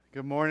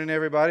Good morning,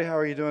 everybody. How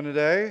are you doing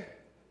today?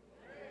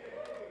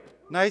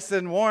 Nice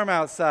and warm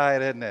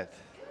outside, isn't it?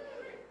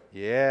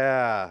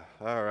 Yeah.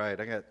 All right.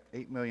 I got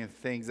 8 million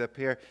things up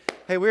here.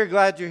 Hey, we're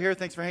glad you're here.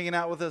 Thanks for hanging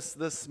out with us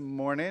this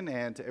morning.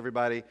 And to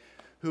everybody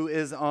who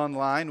is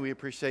online, we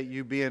appreciate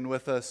you being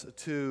with us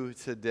too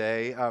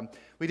today.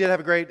 We did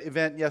have a great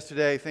event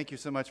yesterday. Thank you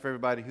so much for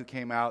everybody who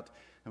came out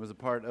and was a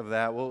part of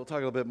that. We'll talk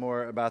a little bit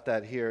more about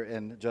that here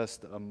in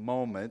just a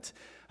moment.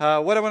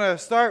 What I want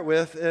to start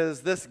with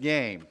is this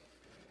game.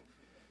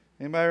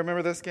 Anybody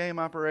remember this game,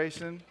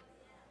 Operation?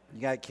 You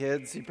got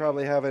kids, you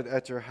probably have it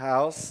at your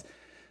house.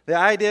 The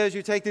idea is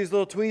you take these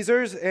little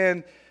tweezers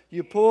and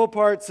you pull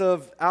parts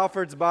of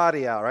Alfred's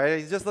body out, right?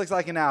 He just looks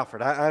like an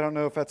Alfred. I don't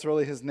know if that's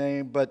really his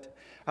name, but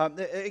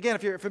again,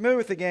 if you're familiar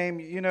with the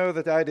game, you know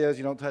that the idea is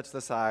you don't touch the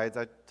sides.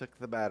 I took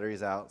the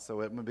batteries out,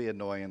 so it would be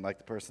annoying like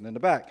the person in the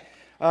back.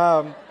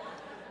 But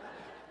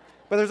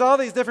there's all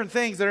these different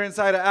things that are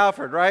inside of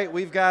Alfred, right?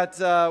 We've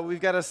got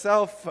a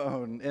cell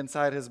phone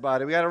inside his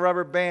body. We got a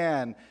rubber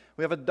band.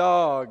 We have a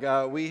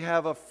dog. We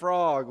have a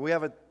frog. We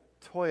have a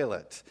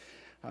toilet.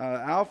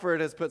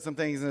 Alfred has put some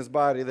things in his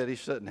body that he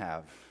shouldn't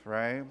have,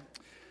 right?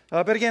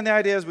 But again, the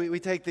idea is we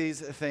take these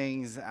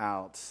things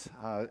out.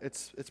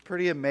 It's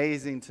pretty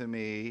amazing to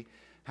me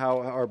how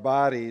our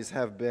bodies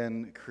have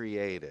been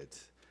created.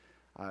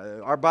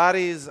 Our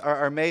bodies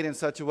are made in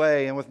such a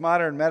way, and with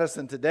modern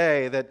medicine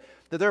today, that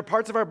there are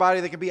parts of our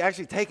body that can be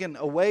actually taken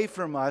away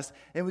from us,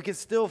 and we can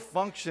still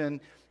function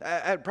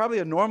at probably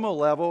a normal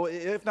level,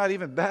 if not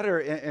even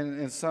better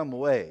in some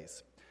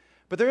ways.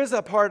 But there is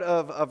a part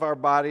of our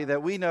body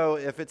that we know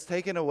if it's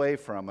taken away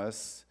from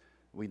us,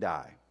 we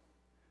die.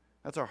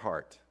 That's our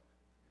heart.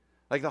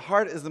 Like the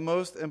heart is the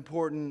most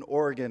important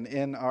organ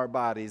in our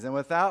bodies, and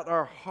without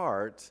our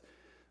heart,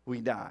 we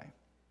die.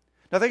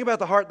 Now think about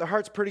the heart. The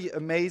heart's pretty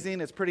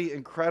amazing. It's pretty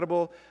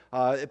incredible.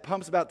 It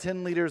pumps about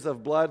 10 liters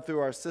of blood through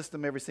our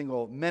system every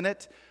single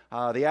minute.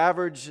 The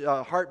average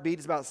heartbeat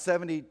is about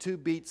 72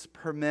 beats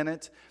per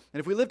minute. And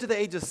if we live to the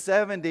age of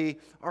 70,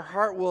 our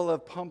heart will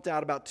have pumped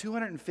out about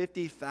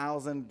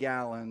 250,000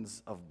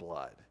 gallons of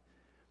blood.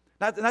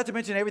 Not to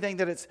mention everything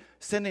that it's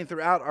sending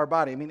throughout our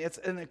body. I mean, it's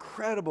an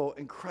incredible,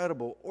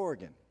 incredible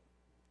organ.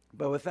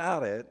 But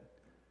without it,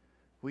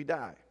 we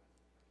die.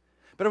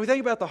 But if we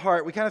think about the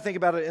heart, we kind of think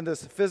about it in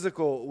this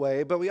physical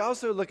way, but we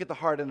also look at the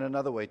heart in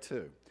another way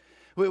too.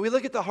 We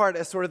look at the heart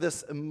as sort of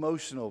this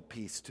emotional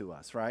piece to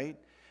us, right?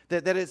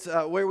 That it's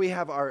where we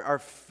have our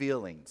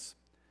feelings.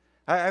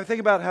 I think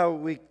about how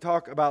we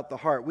talk about the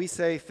heart. We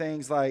say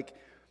things like,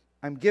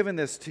 I'm giving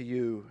this to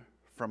you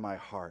from my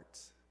heart.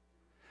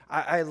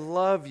 I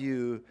love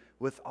you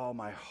with all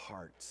my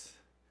heart.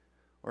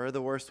 Or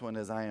the worst one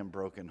is, I am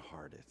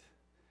brokenhearted.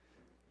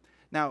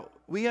 Now,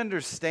 we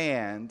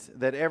understand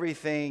that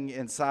everything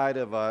inside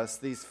of us,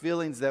 these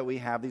feelings that we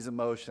have, these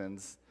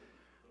emotions,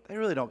 they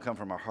really don't come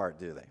from our heart,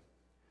 do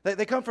they?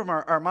 They come from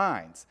our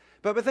minds.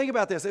 But think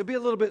about this. It would be a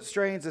little bit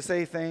strange to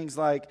say things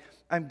like,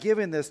 I'm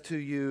giving this to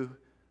you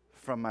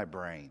from my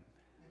brain,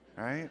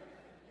 right?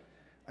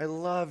 I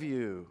love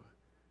you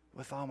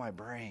with all my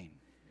brain.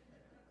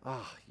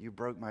 Oh, you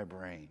broke my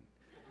brain.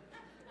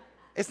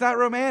 It's not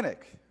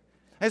romantic.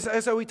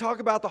 And so we talk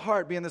about the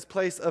heart being this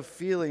place of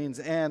feelings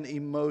and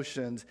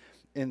emotions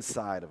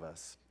inside of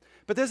us.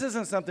 But this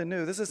isn't something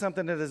new. This is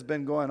something that has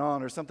been going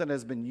on or something that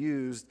has been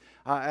used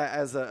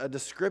as a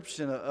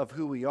description of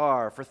who we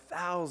are for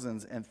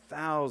thousands and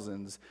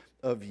thousands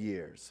of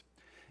years.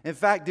 In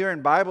fact,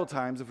 during Bible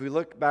times, if we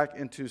look back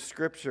into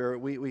Scripture,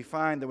 we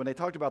find that when they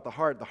talked about the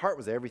heart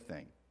was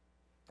everything.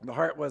 The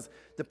heart was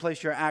the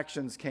place your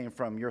actions came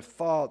from, your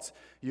thoughts,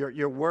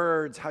 your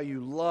words, how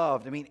you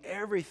loved. I mean,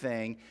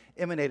 everything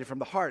emanated from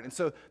the heart. And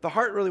so the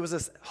heart really was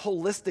this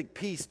holistic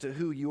piece to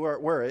who you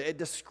were. It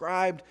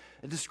described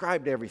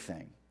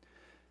everything.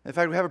 In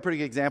fact, we have a pretty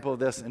good example of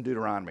this in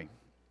Deuteronomy.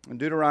 In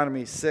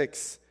Deuteronomy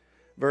 6,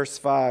 verse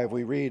 5,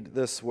 we read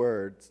these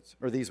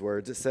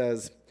words. It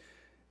says,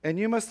 and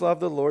you must love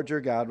the Lord your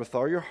God with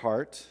all your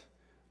heart,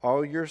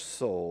 all your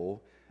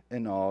soul,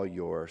 and all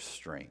your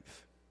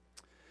strength.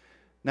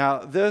 Now,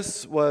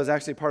 this was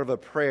actually part of a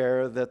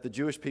prayer that the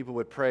Jewish people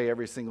would pray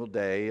every single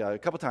day, a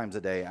couple times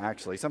a day,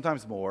 actually,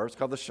 sometimes more. It's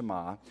called the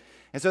Shema.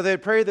 And so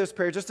they'd pray this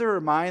prayer just to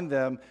remind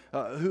them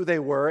who they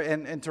were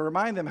and to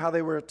remind them how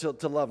they were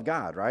to love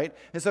God, right?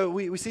 And so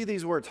we see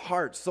these words,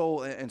 heart,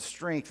 soul, and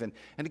strength. And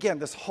again,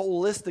 this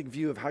holistic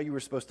view of how you were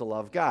supposed to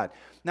love God.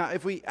 Now,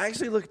 if we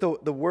actually look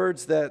at the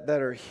words that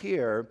are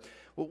here,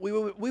 we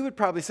would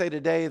probably say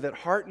today that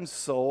heart and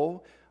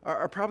soul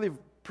are probably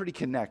pretty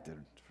connected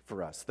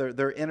for us.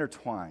 They're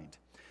intertwined.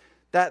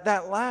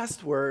 That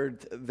last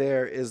word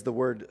there is the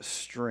word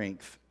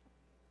strength.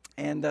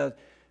 And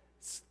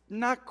it's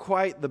not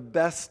quite the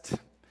best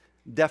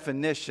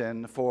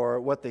definition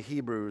for what the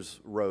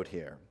Hebrews wrote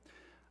here.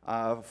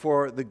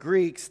 For the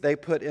Greeks, they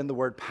put in the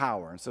word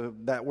power. And so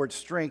that word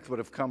strength would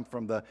have come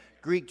from the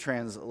Greek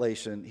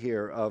translation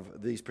here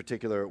of these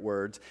particular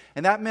words.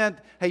 And that meant,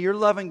 hey, you're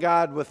loving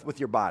God with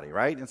your body,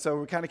 right? And so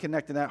we're kind of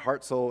connecting that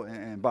heart, soul,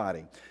 and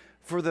body.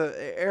 For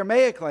the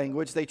Aramaic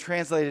language, they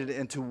translated it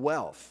into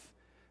wealth.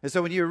 And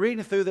so when you were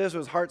reading through this, it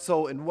was heart,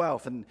 soul, and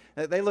wealth. And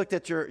they looked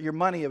at your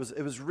money. It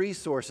was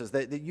resources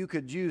that you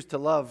could use to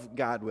love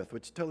God with,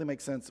 which totally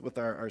makes sense with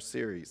our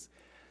series.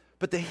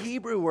 But the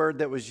Hebrew word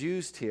that was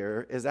used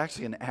here is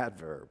actually an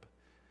adverb.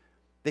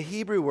 The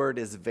Hebrew word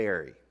is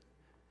very.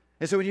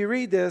 And so when you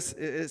read this,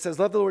 it says,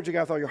 love the Lord your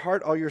God with all your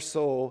heart, all your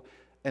soul,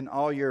 and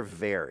all your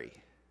very.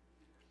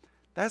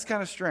 That's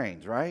kind of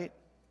strange, right?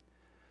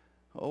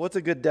 Well, what's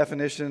a good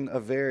definition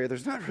of very?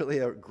 There's not really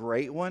a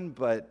great one,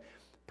 but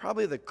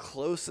probably the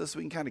closest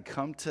we can kind of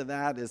come to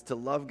that is to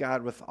love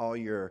God with all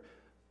your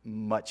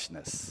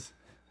muchness.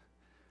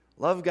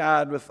 Love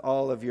God with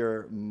all of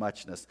your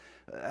muchness.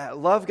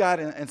 Love God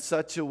in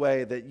such a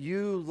way that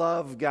you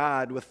love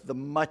God with the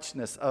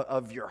muchness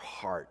of your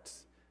heart.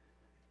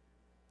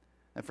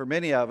 And for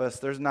many of us,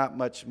 there's not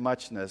much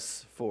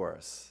muchness for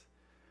us.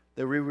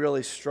 That we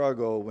really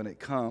struggle when it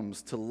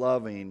comes to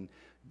loving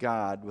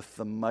God with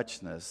the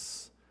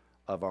muchness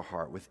of our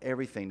heart, with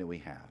everything that we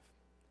have,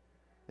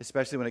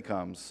 especially when it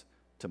comes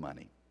to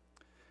money.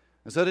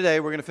 And so today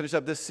we're going to finish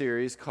up this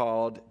series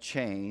called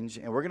Change,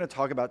 and we're going to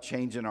talk about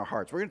change in our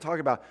hearts. We're going to talk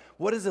about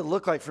what does it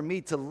look like for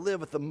me to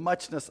live with the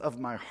muchness of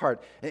my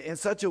heart in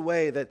such a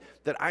way that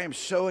I am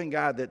showing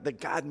God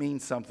that God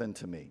means something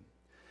to me.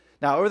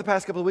 Now, over the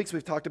past couple of weeks,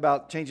 we've talked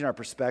about changing our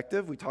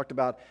perspective. We talked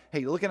about,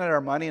 hey, looking at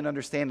our money and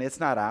understanding it's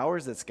not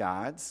ours, it's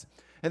God's.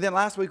 And then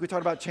last week, we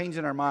talked about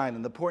changing our mind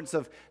and the importance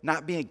of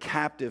not being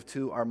captive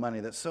to our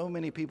money, that so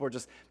many people are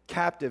just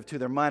captive to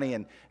their money,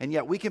 and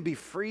yet we can be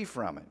free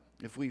from it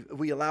if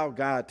we allow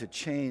God to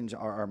change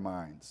our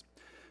minds.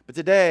 But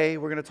today,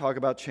 we're going to talk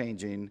about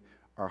changing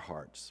our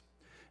hearts.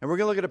 And we're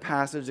going to look at a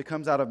passage that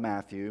comes out of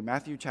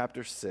Matthew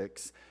chapter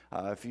 6.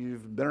 If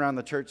you've been around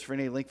the church for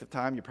any length of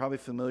time, you're probably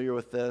familiar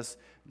with this.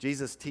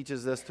 Jesus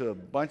teaches this to a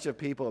bunch of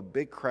people, a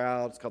big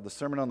crowd. It's called the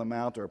Sermon on the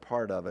Mount, or a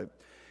part of it.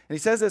 And he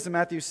says this in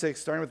Matthew 6,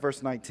 starting with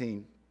verse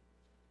 19.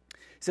 He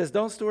says,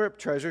 don't store up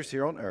treasures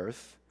here on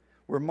earth,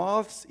 where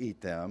moths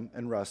eat them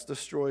and rust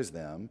destroys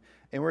them,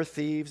 and where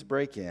thieves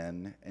break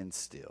in and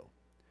steal.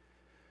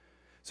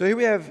 So here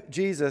we have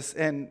Jesus,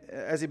 and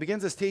as he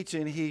begins his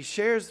teaching, he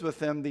shares with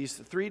them these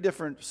three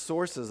different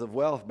sources of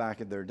wealth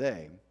back in their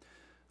day.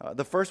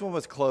 The first one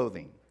was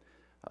clothing.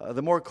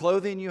 The more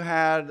clothing you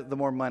had, the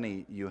more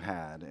money you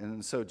had.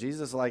 And so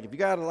Jesus is like, if you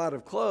got a lot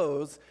of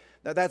clothes,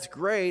 that's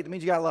great. It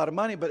means you got a lot of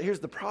money, but here's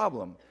the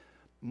problem.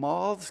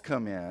 Moths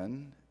come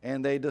in,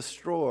 and they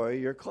destroy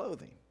your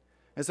clothing.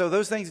 And so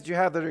those things that you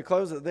have that are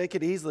clothes, they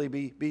could easily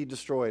be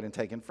destroyed and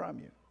taken from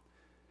you.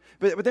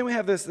 But then we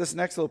have this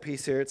next little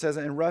piece here. It says,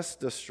 and rust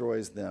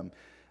destroys them.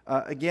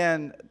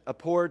 Again, a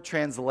poor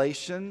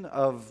translation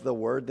of the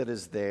word that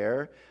is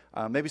there.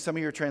 Maybe some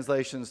of your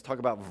translations talk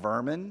about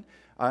vermin.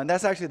 And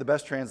that's actually the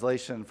best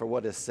translation for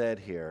what is said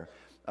here.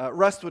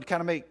 Rust would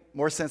kind of make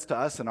more sense to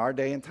us in our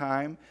day and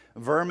time.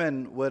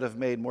 Vermin would have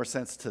made more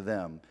sense to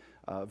them.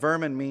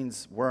 Vermin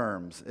means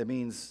worms. It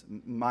means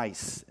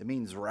mice. It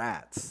means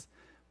rats.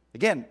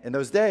 Again, in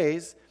those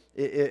days,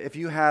 if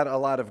you had a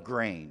lot of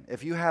grain,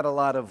 if you had a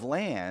lot of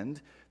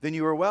land, then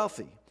you were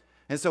wealthy.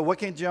 And so what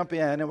can jump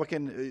in and what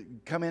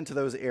can come into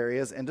those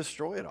areas and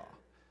destroy it all?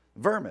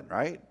 Vermin,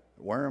 right?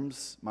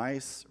 Worms,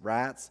 mice,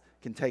 rats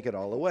can take it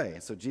all away.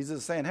 And so Jesus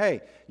is saying,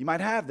 hey, you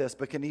might have this,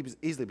 but can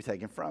easily be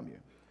taken from you.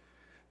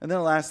 And then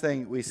the last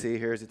thing we see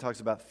here is he talks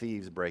about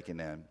thieves breaking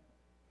in.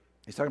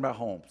 He's talking about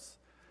homes.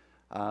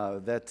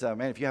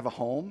 Man, if you have a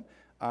home,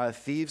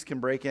 thieves can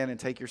break in and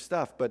take your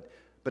stuff. But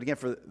again,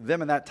 for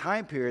them in that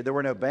time period, there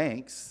were no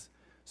banks.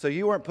 So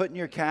you weren't putting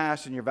your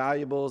cash and your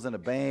valuables in a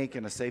bank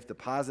in a safe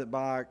deposit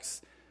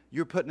box.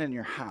 You were putting it in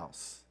your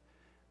house.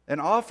 And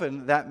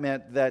often that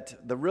meant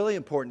that the really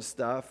important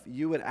stuff,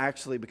 you would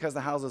actually, because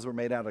the houses were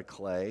made out of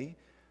clay,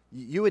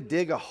 you would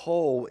dig a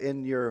hole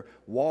in your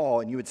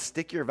wall and you would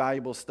stick your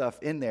valuable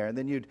stuff in there, and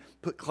then you'd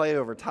put clay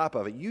over top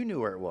of it. You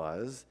knew where it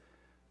was,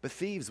 but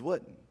thieves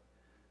wouldn't.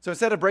 So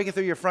instead of breaking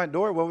through your front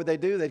door, what would they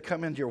do? They'd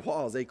come into your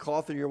walls. They'd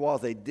claw through your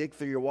walls. They'd dig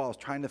through your walls,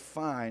 trying to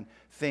find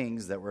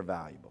things that were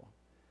valuable.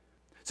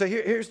 So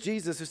here's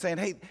Jesus who's saying,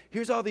 hey,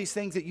 here's all these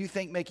things that you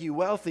think make you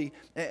wealthy,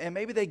 and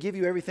maybe they give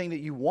you everything that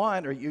you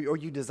want or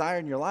you desire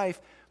in your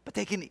life, but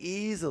they can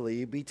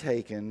easily be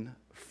taken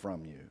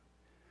from you.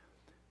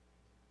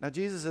 Now,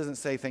 Jesus doesn't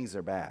say things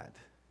are bad.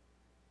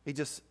 He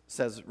just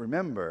says,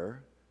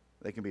 remember,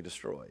 they can be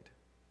destroyed.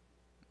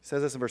 He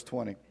says this in verse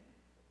 20.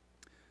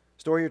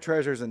 Store your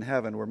treasures in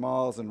heaven where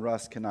moths and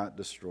rust cannot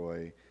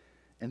destroy,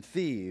 and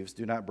thieves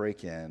do not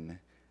break in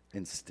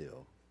and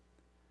steal.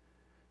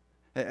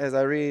 As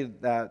I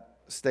read that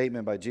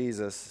statement by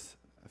Jesus,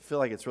 I feel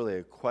like it's really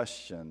a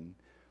question.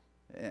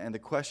 And the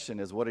question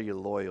is, what are you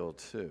loyal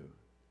to?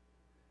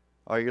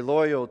 Are you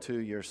loyal to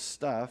your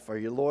stuff? Are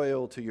you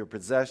loyal to your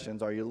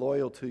possessions? Are you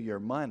loyal to your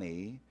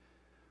money?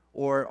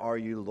 Or are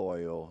you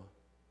loyal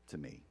to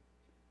me?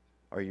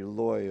 Are you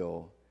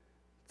loyal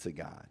to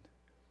God?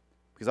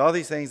 Because all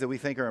these things that we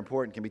think are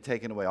important can be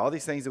taken away. All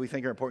these things that we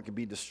think are important can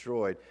be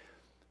destroyed.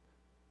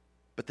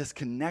 But this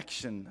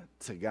connection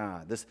to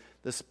God,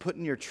 this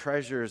putting your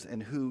treasures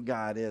in who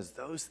God is,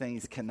 those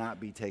things cannot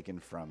be taken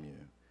from you.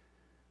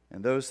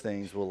 and those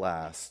things will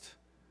last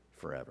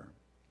forever.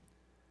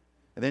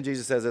 And then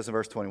Jesus says this in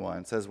verse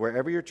 21. It says,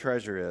 wherever your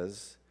treasure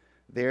is,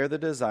 there the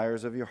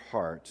desires of your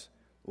heart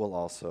will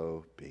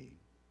also be.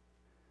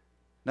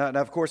 Now,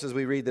 of course, as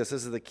we read this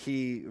is the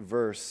key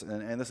verse,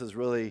 and this is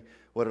really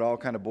what it all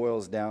kind of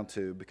boils down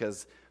to,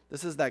 because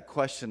this is that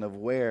question of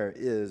where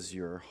is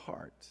your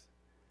heart?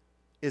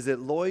 Is it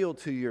loyal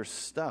to your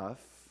stuff,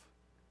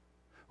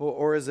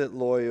 or is it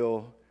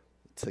loyal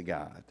to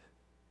God?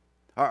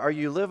 Are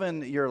you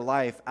living your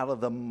life out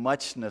of the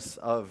muchness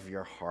of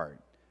your heart?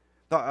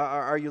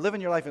 Are you living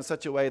your life in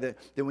such a way that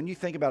when you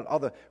think about all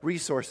the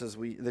resources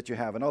that you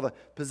have and all the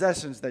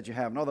possessions that you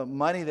have and all the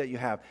money that you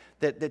have,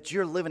 that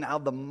you're living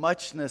out the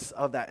muchness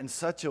of that in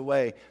such a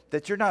way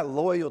that you're not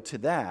loyal to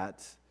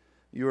that,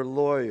 you're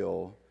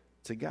loyal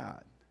to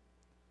God?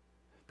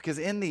 Because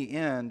in the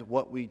end,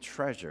 what we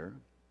treasure,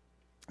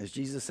 as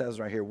Jesus says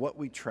right here, what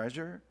we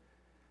treasure,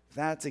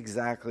 that's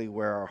exactly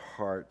where our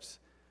hearts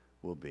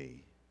will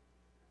be.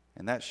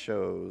 And that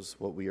shows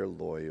what we are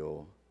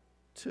loyal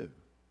to.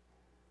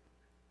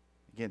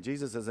 Again,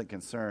 Jesus isn't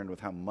concerned with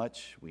how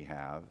much we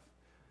have.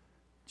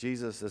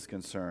 Jesus is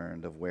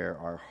concerned of where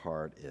our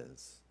heart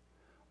is.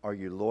 Are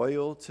you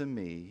loyal to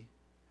me,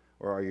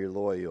 or are you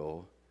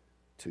loyal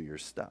to your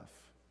stuff?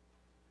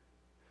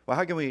 Well,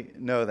 how can we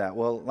know that?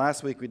 Well,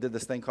 last week we did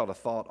this thing called a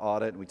thought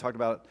audit, and we talked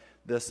about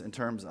this in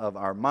terms of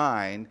our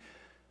mind.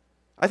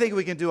 I think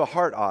we can do a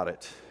heart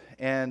audit,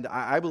 and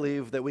I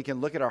believe that we can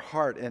look at our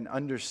heart and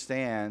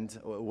understand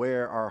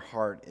where our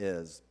heart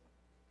is.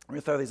 I'm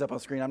going to throw these up on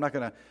the screen. I'm not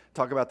going to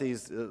talk about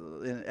these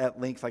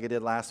at length like I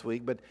did last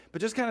week, but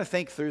just kind of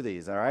think through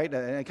these, all right?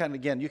 And kind of,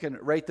 again, you can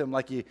rate them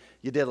like you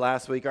did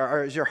last week.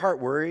 Is your heart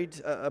worried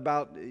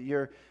about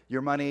your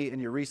money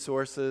and your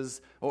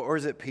resources, or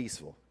is it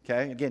peaceful?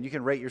 Okay? Again, you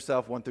can rate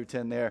yourself 1 through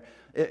 10 there.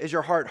 Is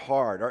your heart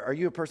hard? Are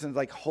you a person that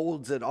like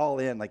holds it all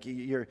in, like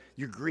you're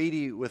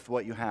greedy with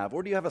what you have?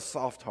 Or do you have a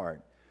soft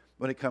heart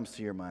when it comes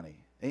to your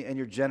money? And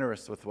you're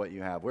generous with what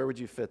you have? Where would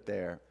you fit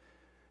there?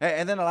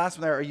 And then the last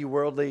one there, are you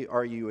worldly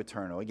or are you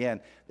eternal?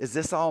 Again, is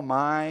this all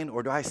mine,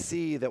 or do I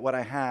see that what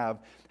I have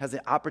has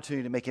the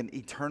opportunity to make an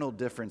eternal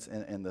difference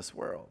in this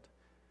world?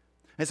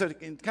 And so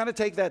kind of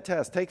take that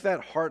test, take that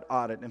heart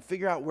audit, and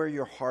figure out where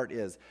your heart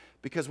is.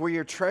 Because where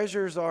your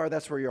treasures are,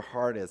 that's where your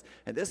heart is.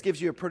 And this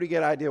gives you a pretty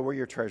good idea where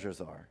your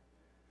treasures are.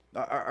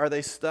 Are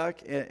they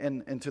stuck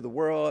into the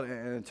world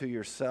and into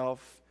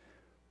yourself?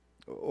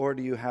 Or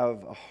do you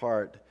have a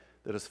heart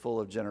that is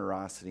full of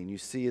generosity, and you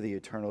see the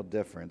eternal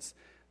difference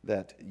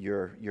that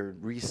your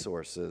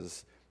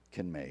resources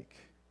can make?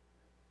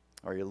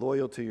 Are you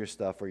loyal to your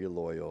stuff, or are you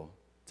loyal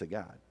to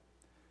God?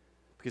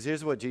 Because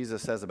here's what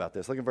Jesus says about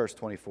this. Look at verse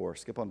 24.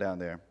 Skip on down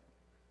there.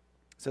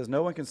 It says,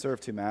 no one can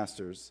serve two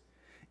masters.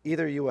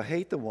 Either you will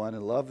hate the one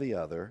and love the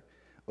other,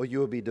 or you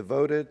will be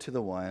devoted to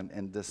the one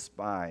and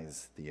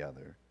despise the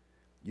other.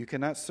 You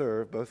cannot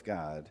serve both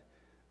God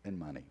and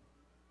money.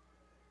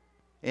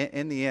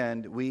 In the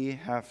end, we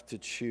have to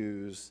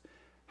choose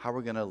how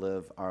we're going to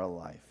live our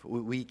life.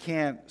 We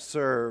can't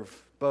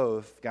serve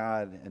both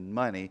God and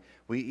money.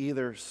 We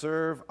either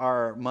serve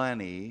our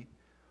money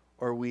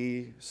or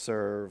we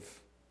serve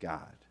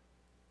God.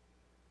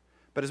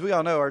 But as we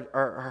all know,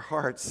 our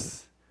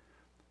hearts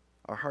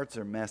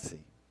are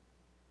messy.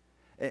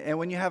 And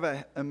when you have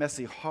a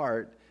messy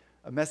heart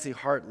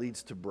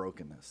leads to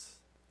brokenness.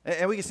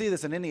 And we can see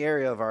this in any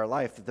area of our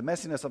life, that the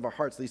messiness of our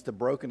hearts leads to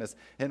brokenness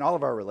in all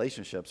of our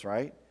relationships,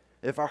 right?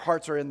 If our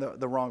hearts are in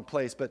the wrong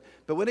place. But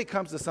when it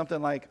comes to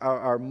something like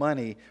our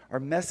money, our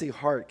messy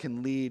heart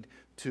can lead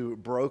to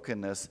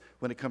brokenness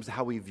when it comes to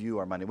how we view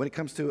our money, when it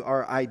comes to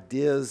our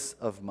ideas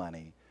of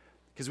money,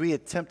 because we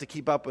attempt to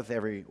keep up with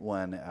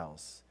everyone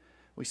else.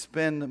 We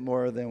spend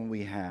more than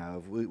we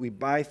have. We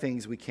buy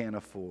things we can't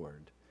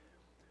afford.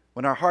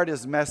 When our heart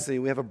is messy,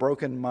 we have a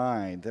broken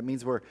mind. That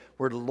means we're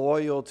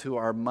loyal to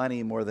our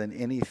money more than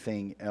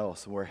anything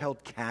else. We're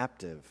held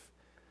captive.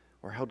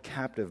 We're held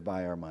captive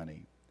by our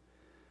money.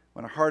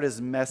 When our heart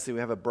is messy, we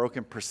have a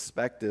broken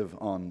perspective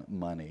on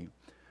money.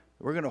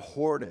 We're going to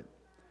hoard it,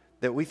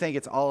 that we think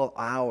it's all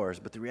ours,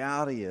 but the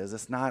reality is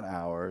it's not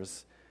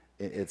ours,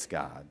 it's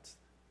God's.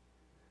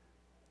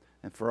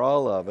 And for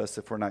all of us,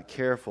 if we're not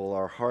careful,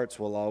 our hearts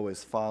will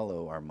always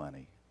follow our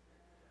money.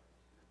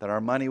 That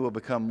our money will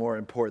become more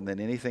important than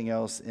anything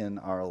else in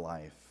our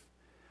life.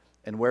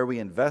 And where we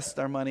invest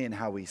our money and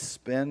how we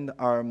spend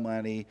our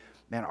money,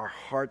 man, our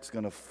heart's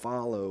going to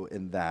follow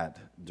in that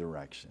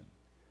direction.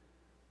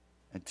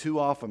 And too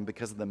often,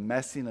 because of the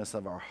messiness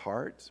of our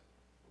heart,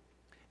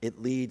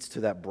 it leads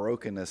to that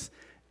brokenness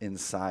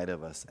inside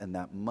of us. And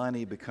that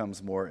money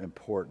becomes more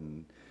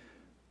important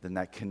than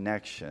that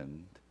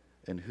connection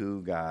in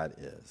who God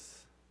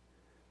is.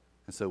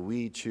 And so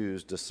we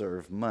choose to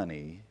serve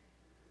money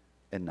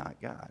and not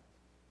God.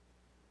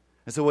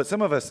 And so what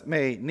some of us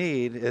may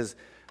need is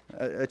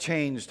a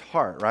changed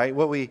heart, right?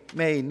 What we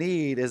may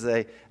need is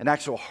an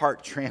actual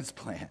heart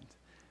transplant.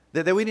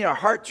 That we need our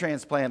heart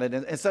transplanted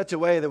in such a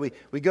way that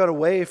we go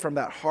away from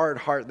that hard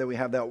heart that we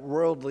have, that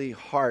worldly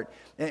heart,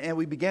 and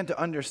we begin to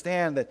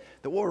understand that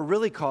what we're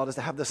really called is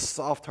to have this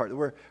soft heart. That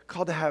we're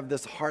called to have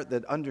this heart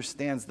that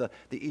understands the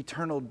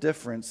eternal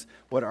difference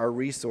what our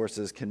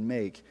resources can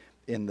make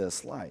in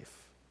this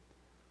life.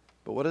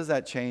 But what does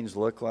that change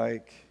look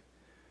like?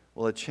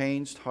 Well, a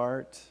changed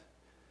heart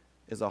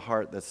is a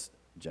heart that's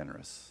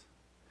generous.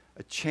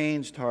 A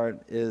changed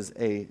heart is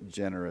a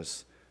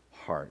generous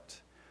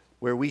heart,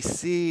 where we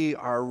see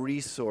our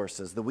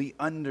resources, that we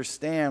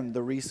understand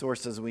the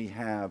resources we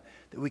have,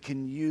 that we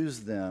can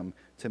use them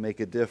to make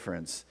a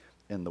difference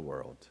in the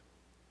world.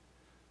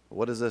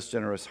 What does this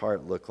generous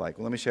heart look like?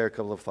 Well, let me share a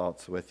couple of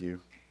thoughts with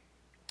you.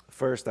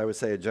 First, I would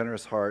say a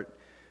generous heart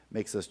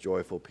makes us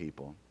joyful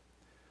people.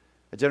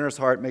 A generous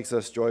heart makes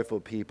us joyful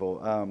people.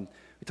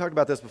 We talked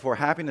about this before.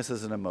 Happiness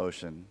is an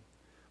emotion.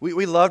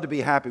 We love to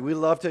be happy. We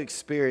love to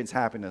experience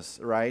happiness,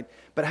 right?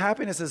 But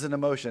happiness is an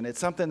emotion. It's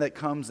something that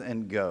comes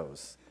and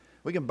goes.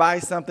 We can buy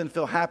something,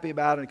 feel happy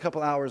about it, and a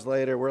couple hours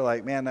later, we're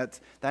like, man,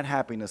 that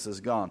happiness is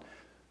gone.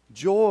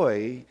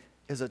 Joy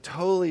is a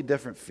totally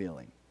different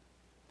feeling.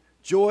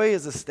 Joy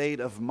is a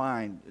state of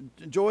mind.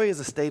 Joy is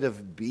a state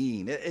of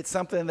being. It's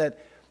something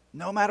that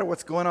no matter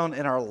what's going on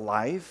in our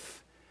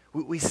life,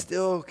 we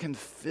still can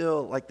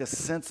feel like this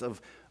sense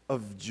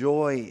of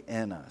joy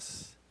in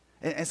us.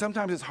 And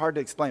sometimes it's hard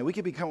to explain. We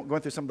could be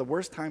going through some of the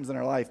worst times in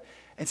our life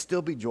and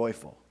still be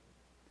joyful.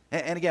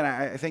 And again,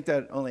 I think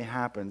that only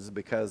happens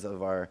because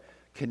of our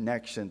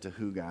connection to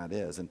who God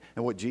is and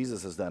what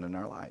Jesus has done in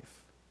our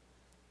life.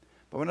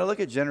 But when I look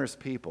at generous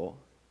people,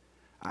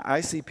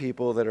 I see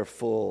people that are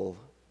full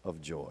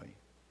of joy.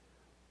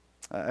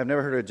 I've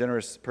never heard a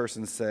generous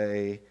person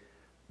say,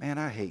 man,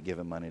 I hate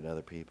giving money to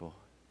other people.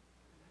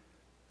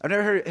 I've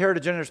never heard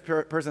a generous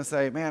person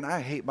say, man,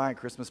 I hate buying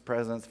Christmas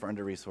presents for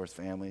under-resourced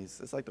families.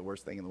 It's like the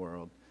worst thing in the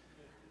world,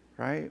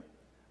 right?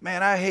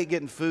 Man, I hate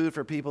getting food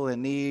for people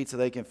in need so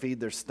they can feed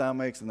their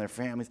stomachs and their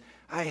families.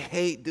 I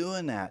hate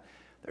doing that.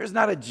 There's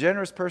not a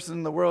generous person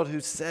in the world who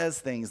says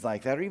things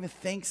like that or even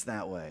thinks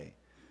that way.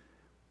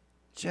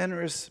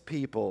 Generous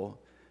people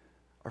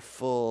are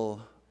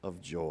full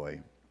of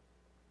joy,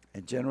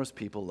 and generous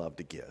people love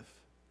to give.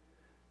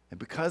 And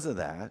because of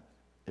that,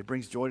 it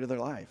brings joy to their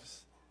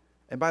lives.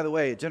 And by the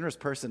way, a generous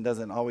person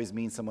doesn't always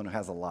mean someone who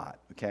has a lot,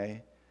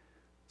 okay?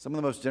 Some of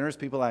the most generous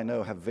people I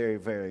know have very,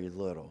 very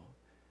little.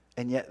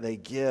 And yet they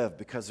give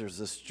because there's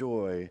this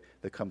joy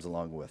that comes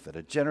along with it.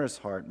 A generous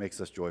heart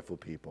makes us joyful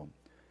people.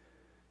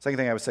 Second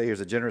thing I would say here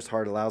is a generous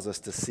heart allows us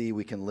to see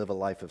we can live a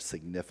life of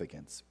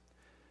significance.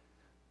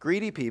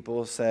 Greedy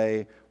people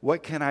say,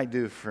 what can I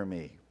do for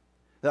me?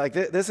 They're like,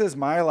 this is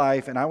my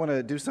life, and I want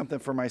to do something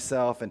for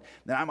myself, and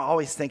then I'm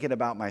always thinking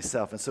about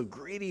myself. And so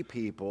greedy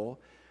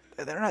people,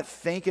 they're not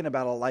thinking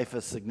about a life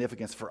of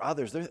significance for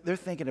others. They're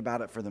thinking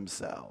about it for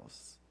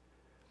themselves.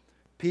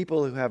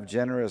 People who have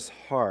generous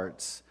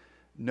hearts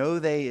know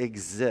they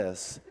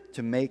exist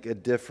to make a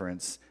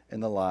difference in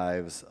the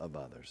lives of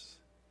others.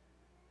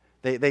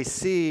 They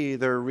see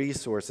their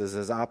resources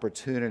as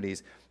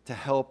opportunities to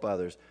help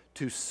others,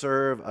 to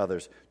serve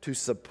others, to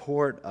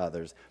support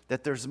others,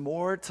 that there's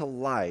more to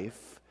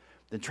life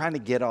than trying to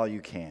get all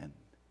you can.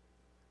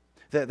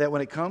 That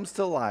when it comes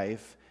to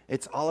life,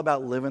 it's all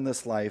about living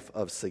this life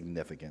of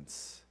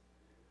significance.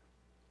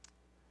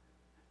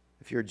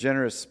 If you're a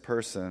generous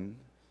person,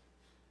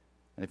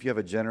 and if you have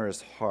a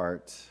generous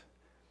heart,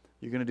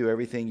 you're going to do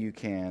everything you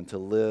can to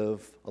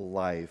live a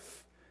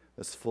life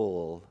that's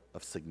full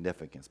of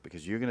significance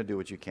because you're going to do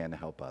what you can to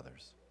help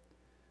others.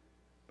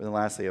 But then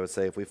lastly, I would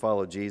say if we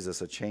follow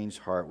Jesus, a changed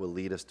heart will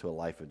lead us to a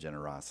life of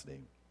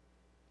generosity.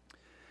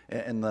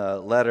 In the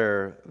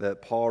letter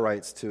that Paul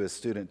writes to his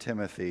student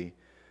Timothy,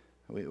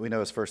 we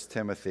know it's 1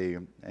 Timothy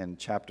in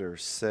chapter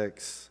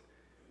 6.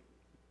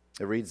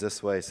 It reads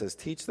this way. It says,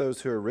 teach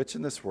those who are rich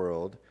in this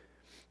world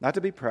not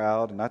to be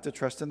proud, not to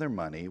trust in their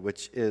money,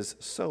 which is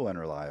so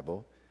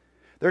unreliable.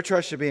 Their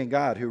trust should be in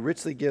God, who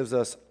richly gives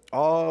us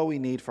all we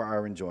need for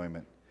our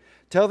enjoyment.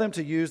 Tell them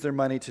to use their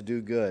money to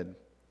do good.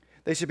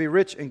 They should be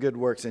rich in good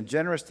works and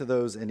generous to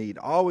those in need,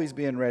 always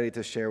being ready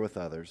to share with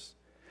others.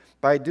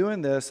 By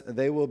doing this,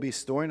 they will be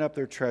storing up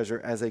their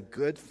treasure as a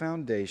good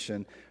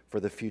foundation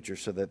for the future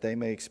so that they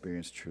may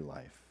experience true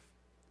life.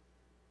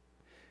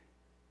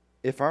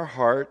 If our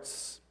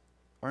hearts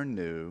are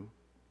new,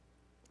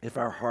 if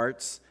our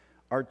hearts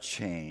are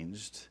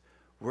changed,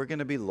 we're going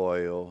to be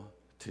loyal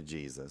to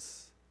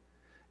Jesus.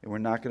 And we're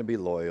not going to be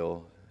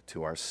loyal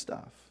to our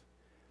stuff.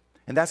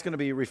 And that's going to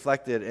be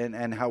reflected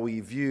in how we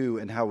view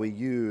and how we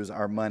use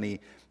our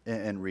money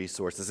and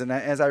resources. And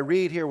as I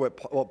read here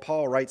what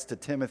Paul writes to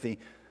Timothy,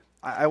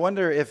 I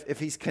wonder if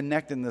he's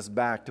connecting this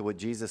back to what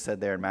Jesus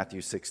said there in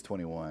Matthew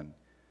 6:21.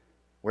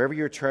 Wherever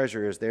your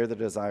treasure is, there the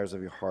desires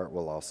of your heart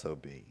will also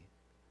be.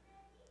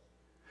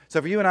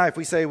 So for you and I, if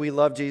we say we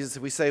love Jesus,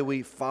 if we say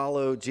we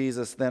follow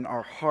Jesus, then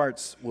our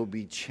hearts will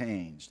be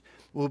changed.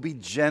 We'll be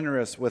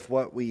generous with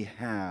what we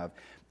have.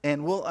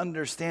 And we'll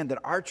understand that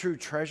our true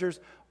treasures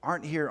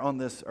aren't here on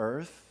this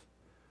earth.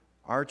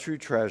 Our true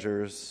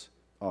treasures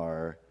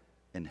are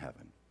in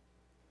heaven.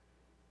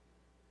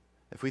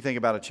 if we think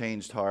about a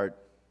changed heart,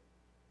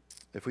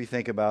 if we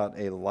think about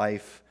a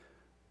life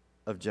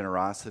of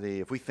generosity,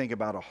 if we think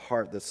about a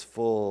heart that's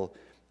full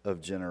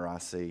of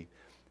generosity,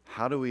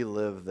 how do we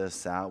live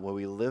this out? Well,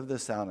 we live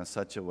this out in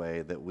such a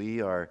way that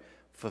we are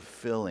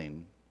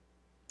fulfilling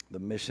the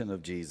mission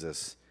of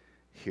Jesus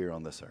here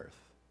on this earth.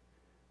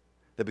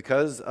 That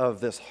because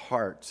of this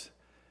heart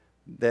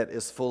that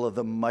is full of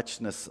the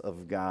muchness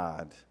of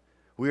God,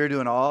 we are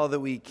doing all that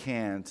we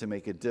can to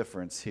make a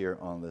difference here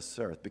on this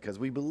earth because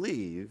we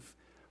believe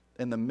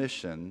in the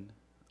mission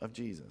of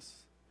Jesus.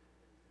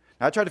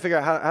 Now, I tried to figure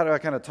out how do I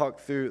kind of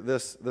talk through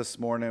this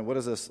morning. What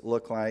does this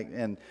look like?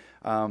 And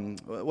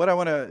what I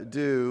want to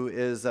do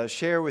is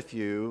share with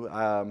you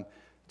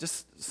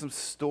just some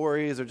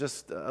stories or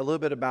just a little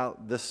bit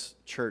about this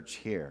church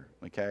here,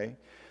 okay?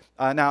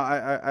 Now,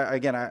 I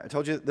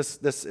told you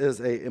this is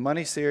a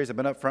money series. I've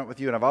been up front with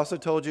you, and I've also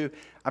told you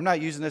I'm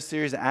not using this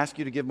series to ask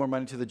you to give more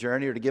money to the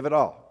journey or to give it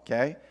all,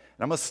 okay? And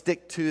I'm going to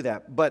stick to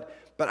that. But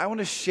I want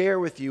to share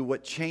with you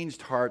what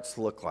changed hearts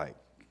look like,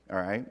 all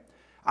right?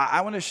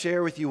 I want to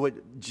share with you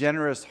what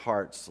generous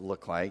hearts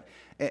look like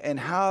and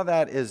how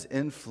that has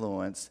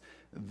influenced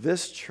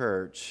this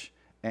church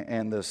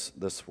and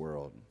this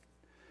world.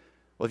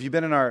 Well, if you've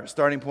been in our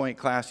starting point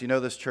class, you know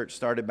this church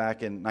started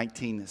back in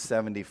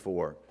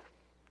 1974.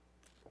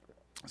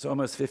 So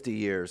almost 50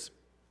 years.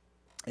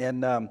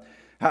 And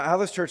how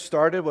this church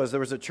started was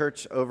there was a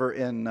church over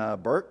in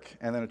Burke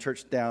and then a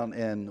church down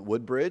in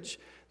Woodbridge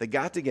that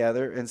got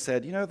together and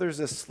said, you know, there's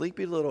this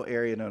sleepy little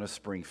area known as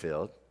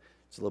Springfield.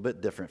 It's a little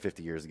bit different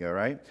 50 years ago,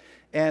 right?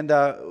 And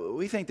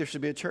we think there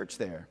should be a church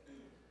there.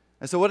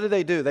 And so what did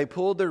they do? They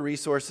pulled their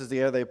resources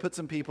together. They put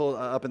some people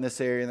up in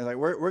this area, and they're like,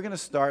 we're going to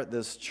start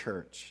this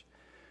church.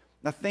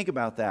 Now think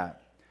about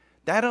that.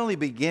 That only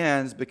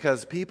begins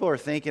because people are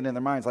thinking in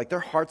their minds, like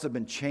their hearts have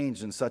been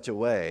changed in such a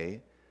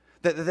way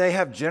that they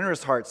have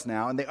generous hearts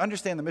now, and they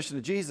understand the mission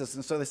of Jesus.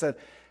 And so they said,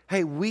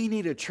 hey, we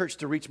need a church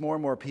to reach more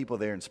and more people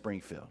there in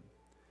Springfield.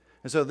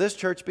 And so this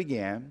church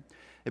began.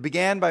 It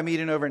began by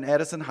meeting over in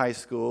Edison High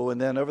School,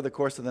 and then over the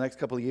course of the next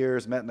couple of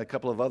years, met in a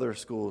couple of other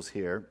schools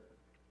here.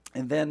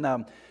 And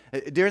then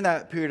during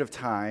that period of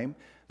time,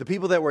 the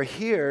people that were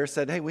here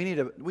said, hey, we need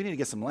to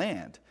get some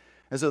land.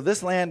 And so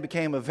this land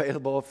became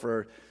available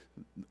for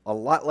a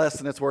lot less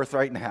than it's worth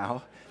right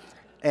now.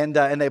 And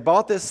they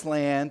bought this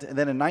land, and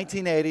then in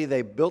 1980,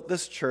 they built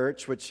this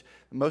church, which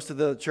most of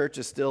the church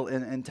is still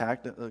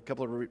intact. A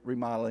couple of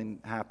remodeling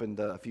happened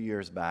a few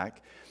years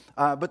back.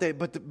 But they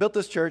built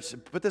this church,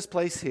 put this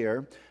place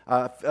here.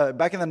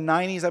 Back in the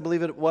 90s, I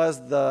believe it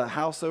was, the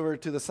house over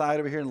to the side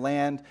over here in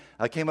land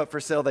came up for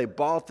sale. They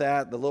bought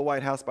that. The little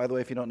white house, by the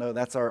way, if you don't know,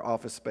 that's our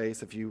office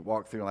space. If you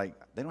walk through, like,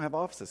 they don't have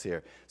offices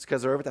here. It's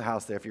because they're over at the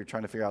house there if you're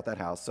trying to figure out that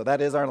house. So that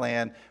is our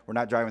land. We're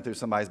not driving through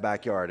somebody's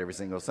backyard every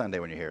single Sunday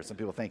when you're here. Some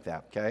people think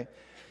that, okay?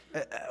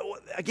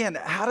 Again,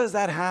 how does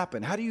that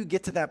happen? How do you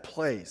get to that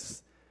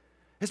place?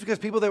 It's because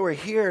people that were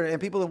here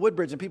and people in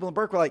Woodbridge and people in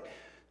Burke were like,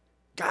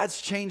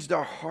 God's changed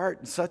our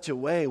heart in such a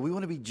way. We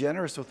want to be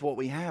generous with what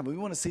we have. We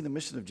want to see the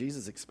mission of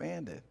Jesus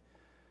expanded.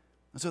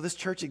 And so this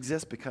church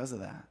exists because of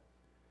that.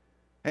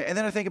 And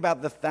then I think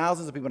about the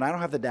thousands of people, and I don't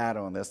have the data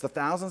on this, the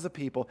thousands of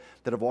people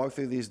that have walked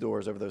through these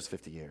doors over those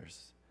 50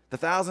 years. The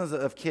thousands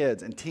of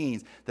kids and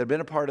teens that have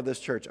been a part of this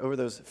church over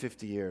those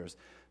 50 years.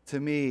 To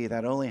me,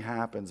 that only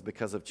happens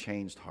because of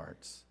changed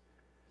hearts.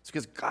 It's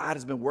because God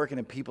has been working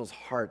in people's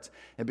hearts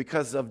and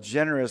because of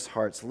generous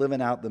hearts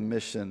living out the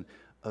mission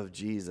of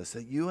Jesus,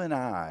 that you and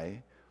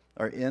I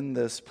are in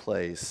this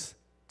place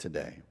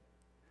today.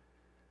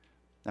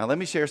 Now, let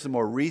me share some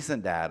more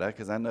recent data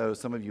because I know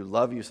some of you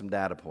love you some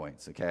data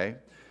points, okay?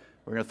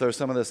 We're going to throw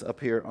some of this up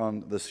here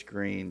on the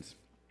screens.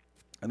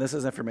 And this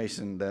is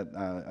information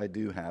that I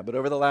do have. But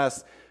over the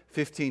last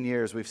 15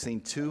 years, we've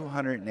seen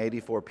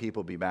 284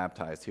 people be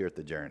baptized here at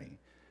the Journey.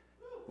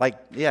 Like,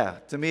 yeah,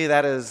 to me,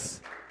 that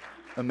is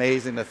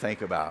amazing to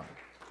think about.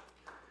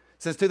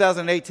 Since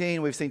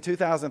 2018, we've seen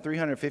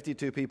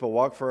 2,352 people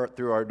walk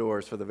through our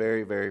doors for the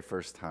very, very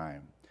first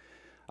time.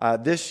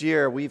 This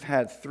year, we've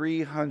had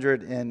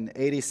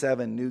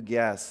 387 new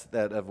guests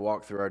that have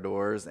walked through our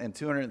doors, and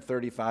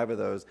 235 of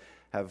those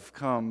have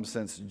come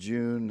since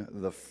June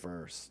the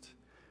 1st.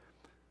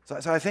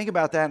 So I think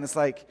about that, and it's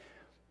like,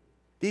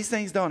 these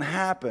things don't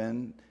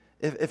happen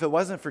if it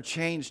wasn't for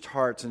changed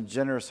hearts and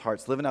generous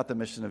hearts living out the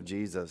mission of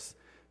Jesus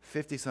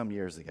 50-some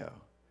years ago.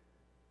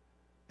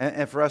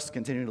 And for us to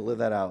continue to live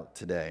that out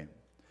today.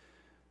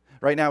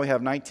 Right now we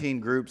have 19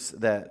 groups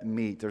that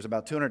meet. There's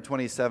about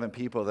 227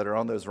 people that are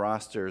on those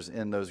rosters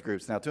in those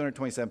groups. Now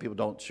 227 people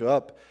don't show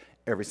up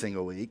every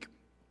single week.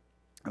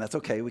 And that's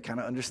okay, we kind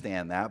of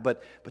understand that.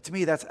 But to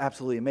me, that's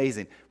absolutely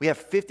amazing. We have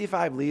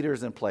 55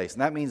 leaders in place.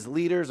 And that means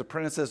leaders,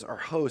 apprentices, or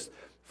hosts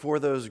for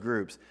those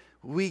groups.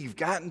 We've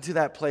gotten to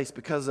that place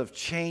because of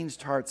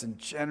changed hearts and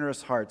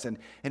generous hearts. And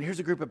here's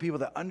a group of people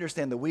that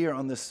understand that we are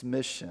on this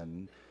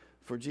mission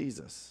for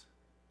Jesus.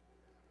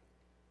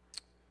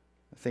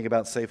 Think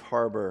about Safe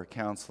Harbor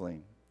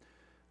counseling.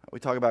 We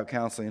talk about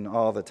counseling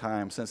all the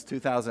time. Since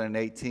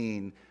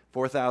 2018,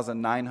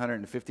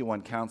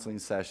 4,951 counseling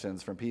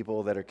sessions from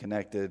people that are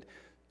connected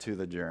to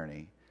the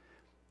Journey.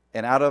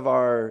 And out of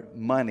our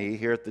money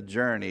here at the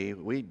Journey,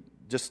 we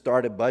just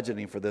started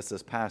budgeting for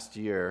this past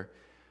year.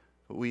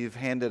 We've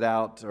handed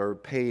out or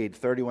paid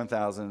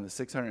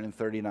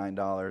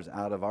 $31,639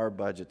 out of our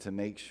budget to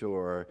make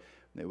sure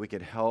that we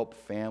could help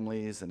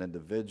families and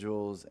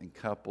individuals and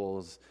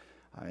couples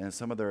in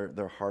some of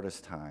their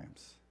hardest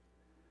times.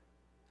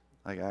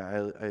 Like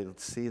I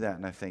see that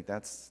and I think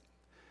that's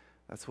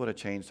what a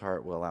changed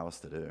heart will allow us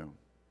to do.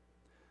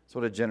 That's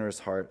what a generous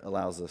heart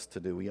allows us to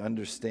do. We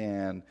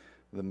understand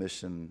the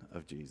mission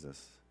of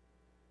Jesus.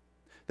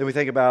 Then we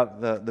think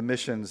about the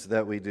missions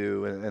that we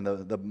do and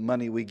the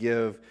money we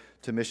give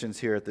to missions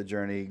here at the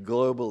Journey.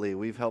 Globally,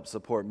 we've helped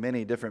support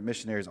many different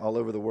missionaries all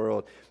over the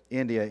world: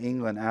 India,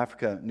 England,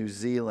 Africa, New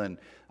Zealand,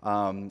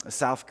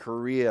 South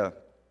Korea.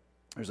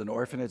 There's an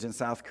orphanage in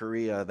South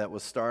Korea that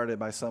was started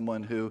by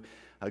someone who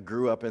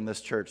grew up in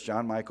this church,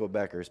 John Michael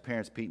Becker. His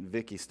parents, Pete and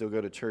Vicky, still go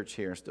to church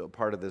here and still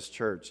part of this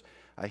church.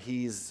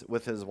 He's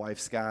with his wife,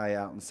 Sky,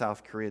 out in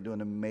South Korea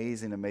doing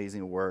amazing,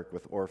 amazing work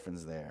with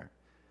orphans there.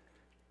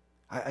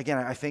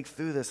 I think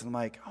through this and I'm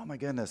like, oh my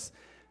goodness,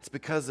 it's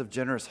because of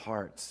generous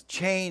hearts,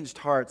 changed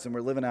hearts, and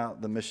we're living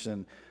out the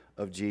mission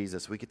of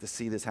Jesus. We get to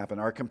see this happen.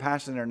 Our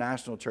Compassion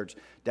International Church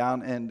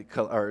down in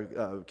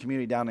our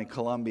community down in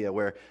Colombia,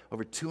 where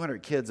over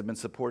 200 kids have been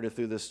supported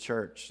through this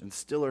church and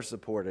still are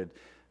supported.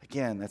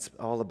 Again, that's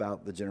all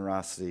about the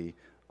generosity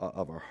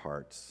of our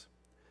hearts.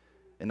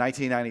 In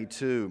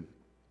 1992,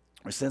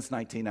 or since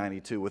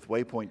 1992, with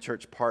Waypoint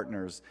Church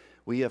Partners,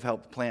 we have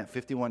helped plant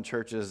 51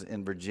 churches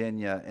in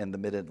Virginia and the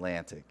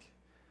Mid-Atlantic.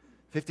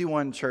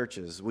 51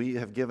 churches we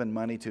have given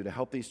money to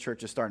help these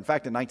churches start. In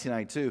fact, in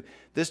 1992,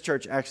 this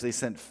church actually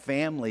sent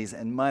families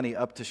and money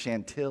up to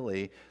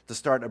Chantilly to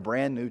start a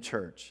brand new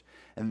church.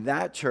 And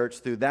that church,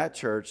 through that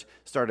church,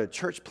 started a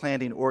church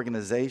planting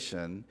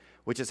organization,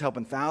 which is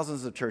helping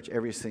thousands of churches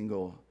every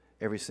single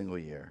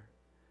year.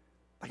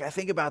 Like, I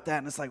think about that,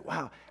 and it's like,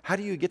 wow, how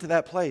do you get to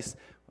that place?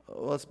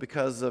 Well, it's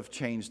because of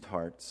changed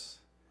hearts.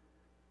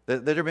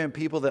 There have been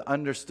people that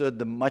understood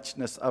the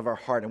muchness of our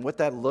heart and what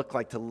that looked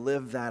like to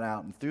live that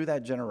out. And through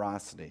that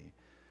generosity,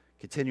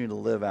 continue to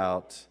live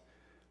out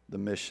the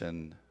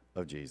mission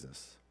of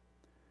Jesus.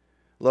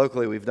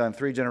 Locally, we've done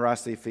 3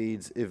 Generosity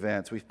Feeds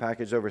events. We've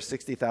packaged over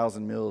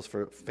 60,000 meals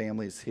for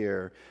families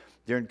here.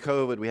 During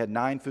COVID, we had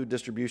 9 food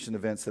distribution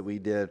events that we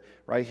did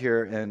right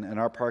here in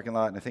our parking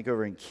lot, and I think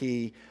over in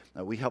Key.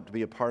 We helped to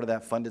be a part of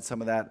that, funded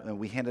some of that, and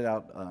we handed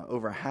out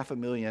over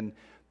 500,000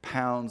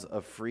 pounds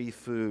of free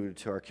food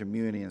to our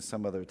community in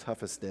some of their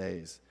toughest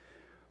days.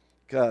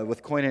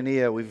 With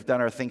Koinonia, we've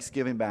done our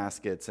Thanksgiving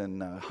baskets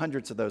and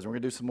hundreds of those. We're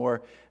going to do some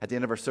more at the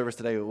end of our service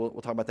today.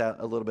 We'll talk about that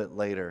a little bit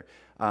later.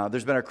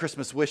 There's been our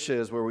Christmas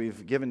wishes where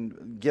we've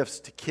given gifts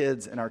to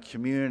kids in our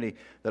community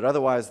that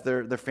otherwise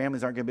their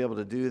families aren't going to be able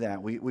to do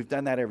that. We've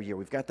done that every year.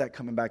 We've got that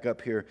coming back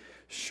up here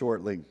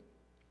shortly.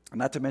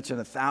 Not to mention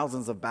the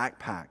thousands of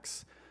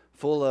backpacks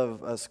full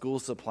of school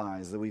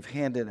supplies that we've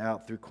handed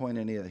out through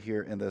Koinonia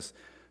here in this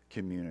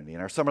community.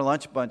 In our summer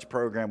lunch bunch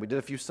program, we did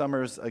a few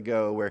summers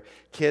ago where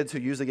kids who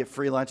usually get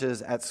free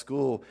lunches at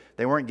school,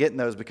 they weren't getting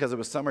those because it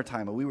was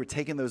summertime, and we were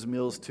taking those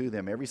meals to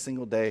them every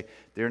single day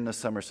during the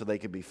summer so they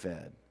could be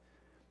fed.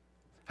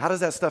 How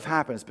does that stuff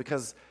happen? It's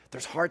because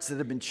there's hearts that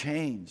have been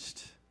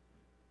changed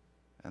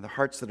and the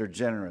hearts that are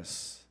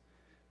generous,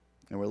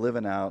 and we're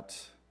living out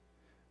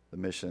the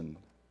mission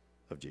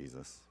of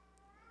Jesus.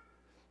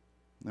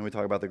 Then we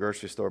talk about the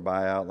grocery store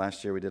buyout.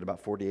 Last year we did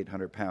about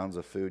 4,800 pounds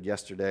of food.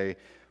 Yesterday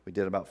we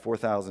did about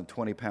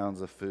 4,020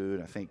 pounds of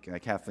food. I think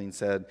Kathleen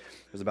said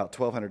there's about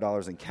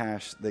 $1,200 in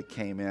cash that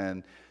came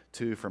in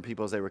too from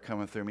people as they were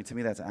coming through. I mean, to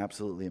me that's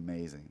absolutely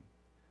amazing.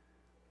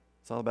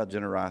 It's all about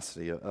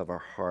generosity of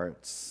our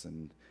hearts.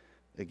 And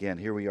again,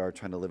 here we are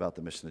trying to live out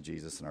the mission of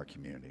Jesus in our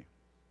community.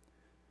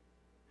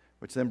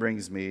 Which then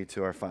brings me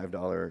to our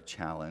 $5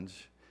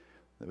 challenge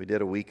that we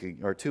did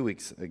 2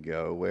 weeks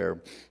ago,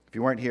 where if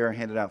you weren't here, I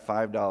handed out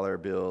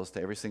 $5 bills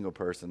to every single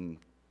person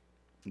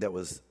that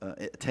was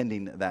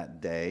attending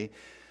that day.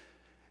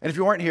 And if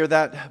you weren't here,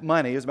 that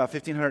money, it was about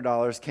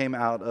 $1,500, came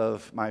out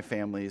of my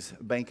family's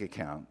bank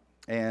account.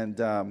 And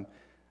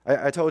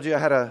I told you I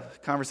had a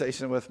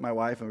conversation with my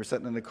wife, and we were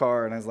sitting in the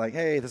car, and I was like,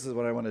 hey, this is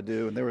what I want to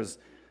do. And there was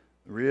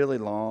really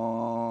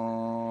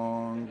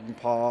long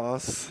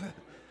pause,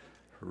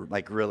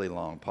 like really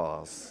long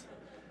pause.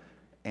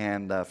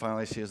 And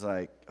finally she was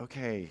like,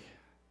 okay,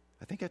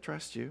 I think I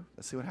trust you.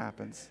 Let's see what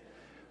happens.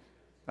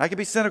 I can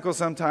be cynical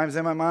sometimes.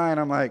 In my mind,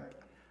 I'm like,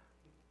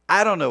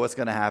 I don't know what's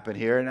going to happen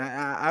here. And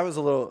I was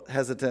a little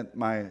hesitant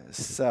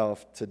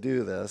myself to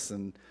do this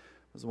and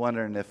was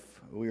wondering if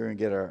we were going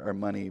to get our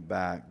money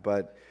back.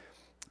 But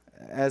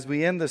as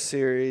we end the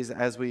series,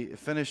 as we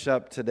finish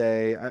up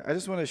today, I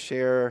just want to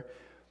share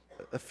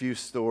a few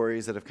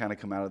stories that have kind of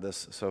come out of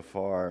this so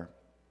far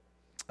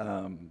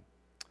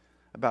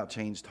about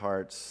changed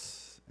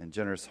hearts and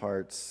generous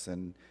hearts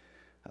and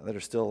that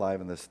are still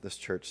alive in this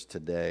church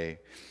today.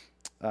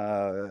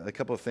 a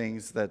couple of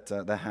things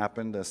that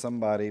happened.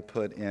 Somebody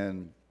put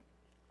in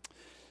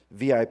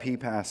VIP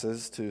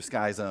passes to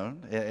Sky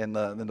Zone in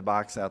the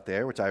box out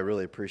there, which I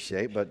really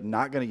appreciate, but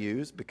not going to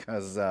use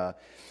because I'd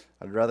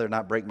rather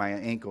not break my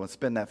ankle and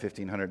spend that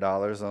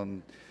 $1,500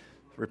 on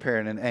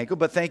repairing an ankle.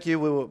 But thank you.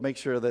 We will make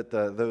sure that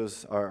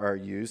those are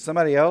used.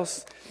 Somebody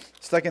else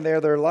stuck in there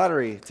their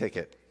lottery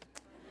ticket.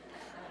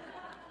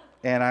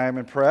 And I'm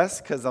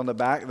impressed because on the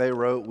back they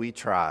wrote, "We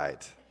tried."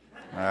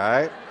 All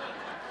right?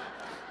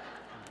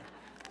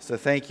 So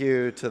thank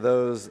you to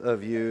those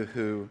of you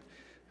who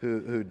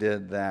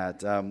did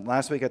that.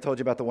 Last week I told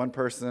you about the one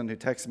person who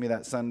texted me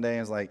that Sunday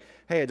and was like,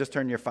 "Hey, I just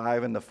turned your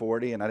 5 into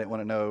 40, and I didn't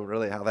want to know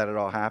really how that had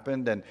all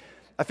happened." And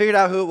I figured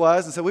out who it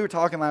was, and so we were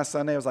talking last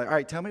Sunday. I was like, "All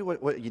right, tell me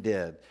what you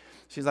did."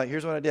 She's like,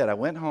 "Here's what I did. I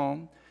went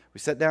home. We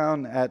sat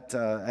down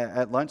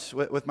at lunch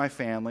with my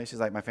family." She's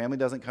like, "My family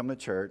doesn't come to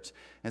church,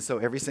 and so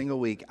every single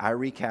week I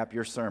recap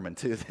your sermon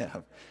to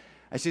them."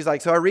 And she's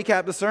like, "So I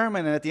recapped the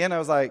sermon, and at the end I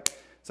was like,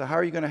 so how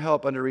are you going to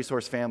help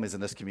under-resourced families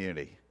in this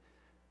community?"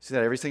 She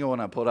said every single one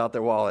of them pulled out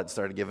their wallet and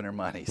started giving her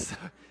money. So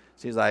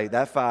she's like,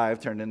 that 5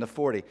 turned into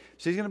 40.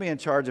 She's going to be in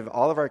charge of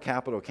all of our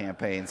capital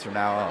campaigns from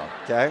now on,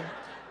 okay?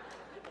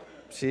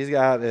 She's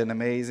got an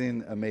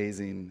amazing,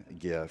 amazing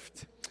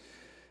gift.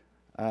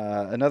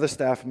 Another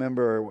staff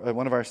member,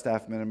 one of our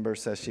staff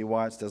members says she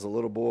watched as a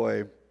little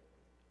boy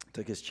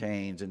took his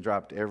change and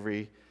dropped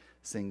every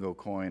single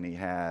coin he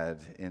had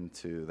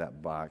into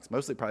that box.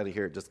 Mostly probably to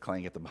hear it just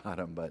clang at the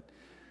bottom, but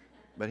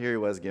here he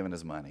was giving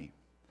his money.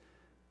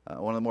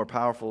 One of the more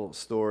powerful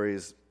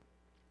stories,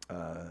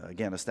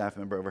 again, a staff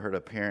member overheard a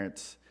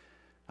parent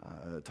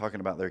talking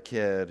about their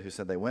kid who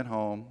said they went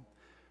home,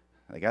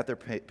 they got their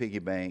piggy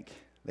bank,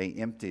 they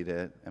emptied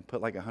it, and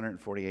put like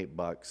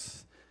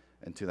 $148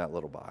 into that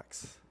little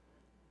box.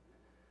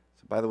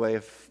 So by the way,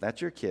 if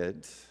that's your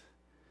kids,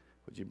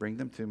 would you bring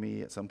them to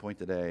me at some point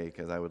today?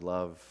 Because I would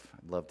love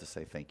to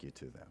say thank you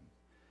to them.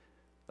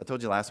 I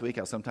told you last week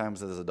how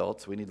sometimes as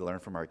adults we need to learn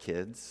from our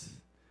kids.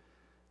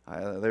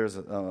 There's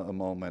a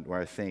moment where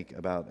I think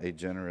about a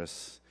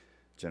generous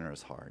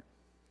heart.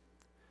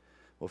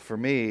 Well, for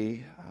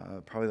me,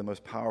 probably the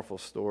most powerful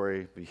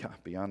story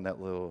beyond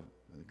that little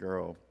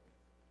girl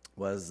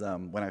was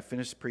when I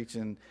finished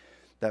preaching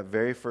that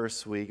very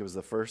first week. It was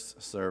the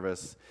first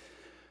service.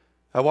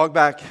 I walked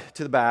back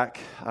to the back,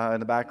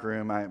 in the back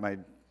room.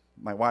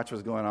 My watch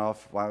was going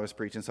off while I was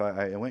preaching, so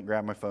I went and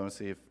grabbed my phone to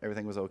see if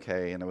everything was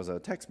okay, and it was a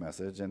text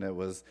message, and it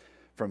was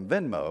from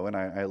Venmo, and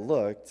I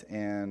looked,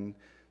 and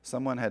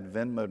someone had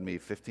Venmo'd me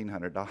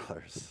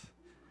 $1,500.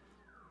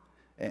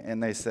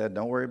 And they said,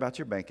 "Don't worry about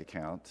your bank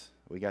account.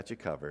 We got you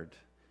covered.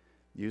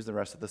 Use the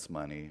rest of this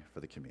money for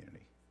the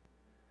community."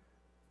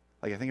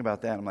 Like, I think about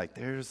that, I'm like,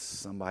 there's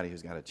somebody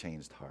who's got a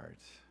changed heart.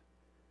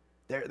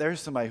 There's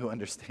somebody who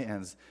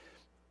understands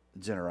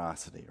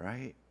generosity,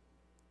 right?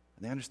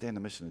 And they understand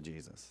the mission of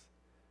Jesus.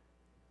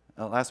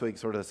 Last week,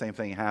 sort of the same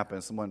thing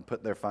happened. Someone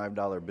put their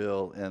 $5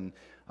 bill in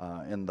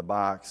the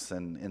box,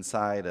 and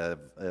inside of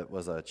it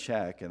was a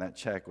check, and that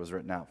check was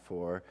written out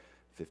for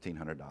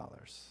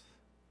 $1,500.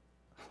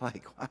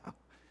 Like, wow.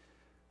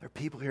 There are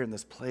people here in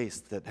this place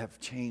that have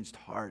changed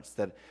hearts,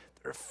 that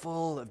they're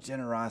full of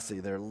generosity.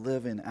 They're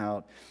living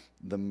out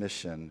the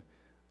mission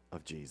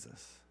of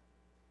Jesus.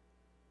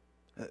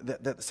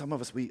 That some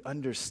of us, we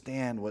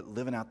understand what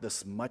living out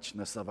this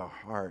muchness of our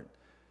heart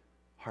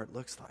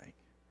looks like.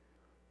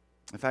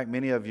 In fact,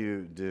 many of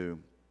you do.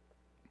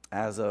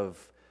 As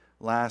of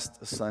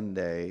last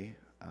Sunday,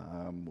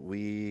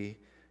 we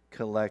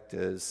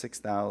collected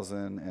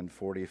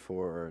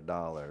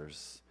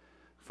 $6,044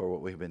 for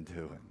what we've been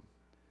doing.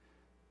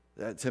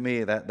 To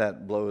me,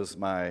 that blows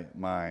my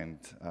mind.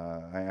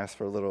 I asked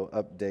for a little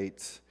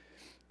update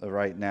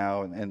right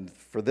now, and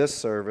for this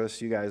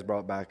service, you guys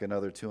brought back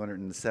another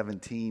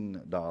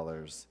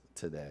 $217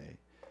 today.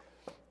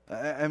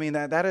 I mean,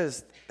 that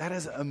is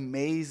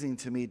amazing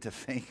to me to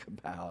think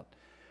about.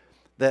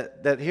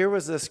 That here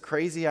was this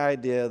crazy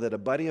idea that a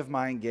buddy of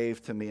mine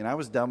gave to me, and I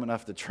was dumb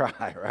enough to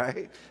try,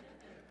 right?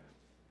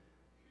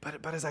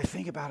 But as I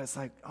think about it, it's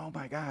like, oh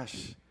my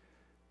gosh,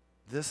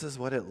 this is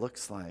what it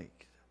looks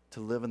like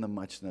to live in the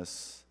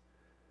muchness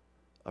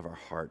of our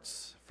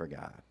hearts for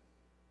God.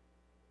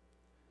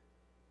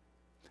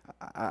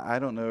 I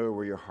don't know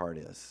where your heart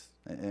is.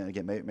 And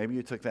again, maybe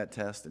you took that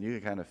test and you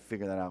can kind of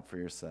figure that out for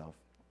yourself.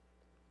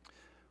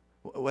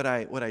 What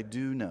I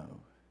do know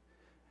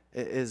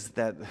is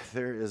that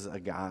there is a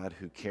God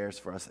who cares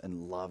for us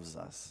and loves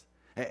us,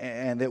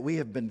 and that we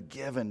have been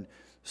given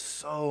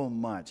so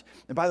much.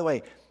 And by the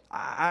way,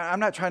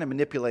 I'm not trying to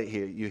manipulate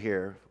you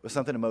here with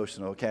something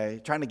emotional, okay?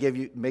 Trying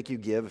to make you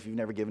give if you've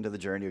never given to the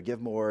journey, or give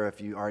more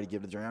if you already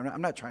give to the journey.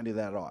 I'm not trying to do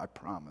that at all, I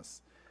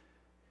promise.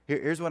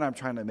 Here's what I'm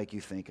trying to make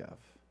you think of,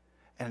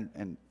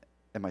 and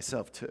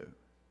myself too.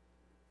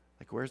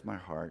 Like, where's my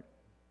heart?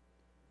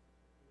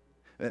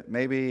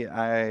 Maybe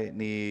I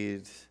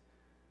need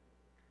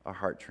a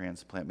heart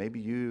transplant. Maybe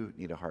you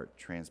need a heart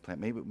transplant.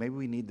 Maybe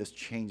we need this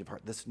change of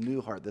heart, this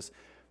new heart,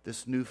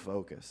 this new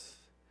focus.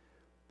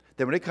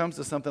 That when it comes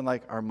to something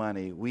like our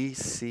money, we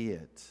see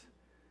it.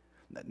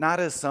 not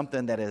as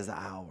something that is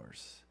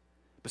ours,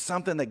 but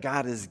something that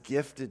God has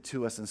gifted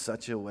to us in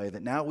such a way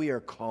that now we are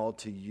called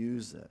to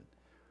use it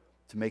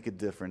to make a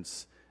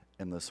difference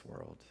in this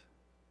world.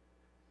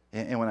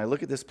 And when I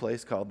look at this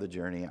place called The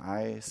Journey,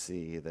 I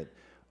see that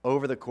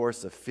over the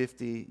course of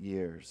 50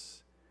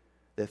 years,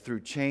 that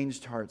through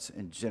changed hearts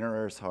and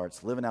generous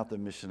hearts, living out the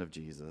mission of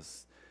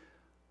Jesus,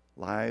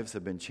 lives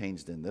have been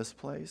changed in this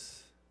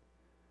place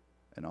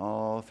and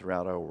all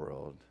throughout our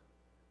world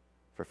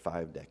for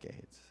 5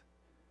 decades.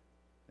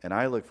 And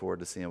I look forward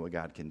to seeing what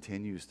God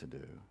continues to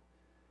do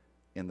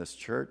in this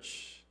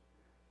church,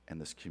 in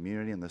this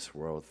community, in this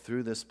world,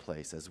 through this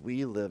place as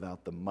we live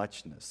out the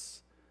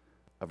muchness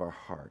of our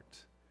heart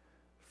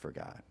for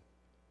God.